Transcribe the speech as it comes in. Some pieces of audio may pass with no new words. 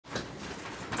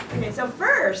Okay, so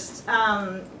first,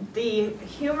 the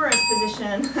humorous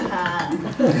position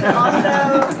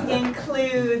also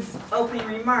includes opening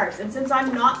remarks. And since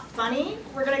I'm not funny,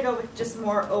 we're going to go with just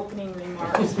more opening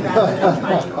remarks rather than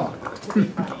trying to be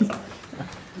funny.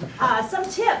 Some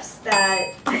tips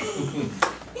that...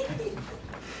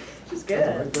 She's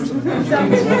good. Some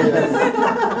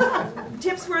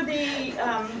tips were the...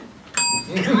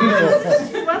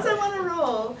 once I'm on a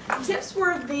roll, tips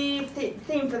were the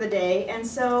theme for the day, and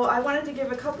so I wanted to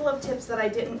give a couple of tips that I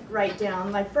didn't write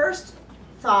down. My first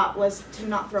thought was to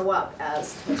not throw up,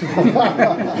 as I didn't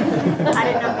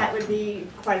know if that would be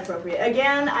quite appropriate.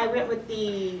 Again, I went with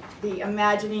the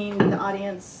imagining the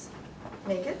audience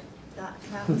naked. That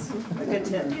was a good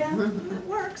tip. Yeah, it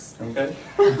works. Okay.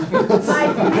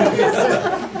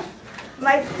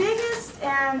 My biggest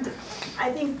and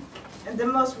I think the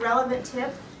most relevant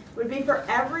tip would be for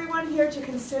everyone here to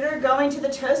consider going to the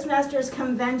Toastmasters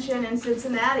convention in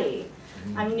Cincinnati.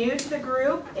 I'm new to the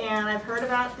group and I've heard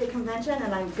about the convention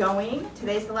and I'm going.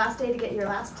 Today's the last day to get your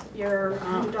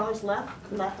 $100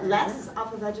 less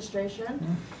off of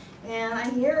registration. And I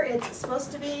hear it's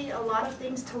supposed to be a lot of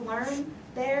things to learn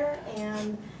there,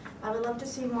 and I would love to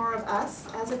see more of us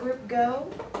as a group go,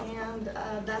 and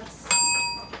that's,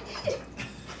 it's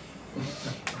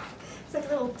like a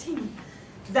little team.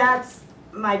 That's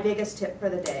my biggest tip for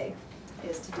the day,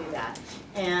 is to do that.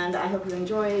 And I hope you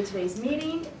enjoy today's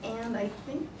meeting, and I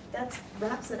think that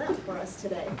wraps it up for us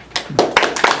today.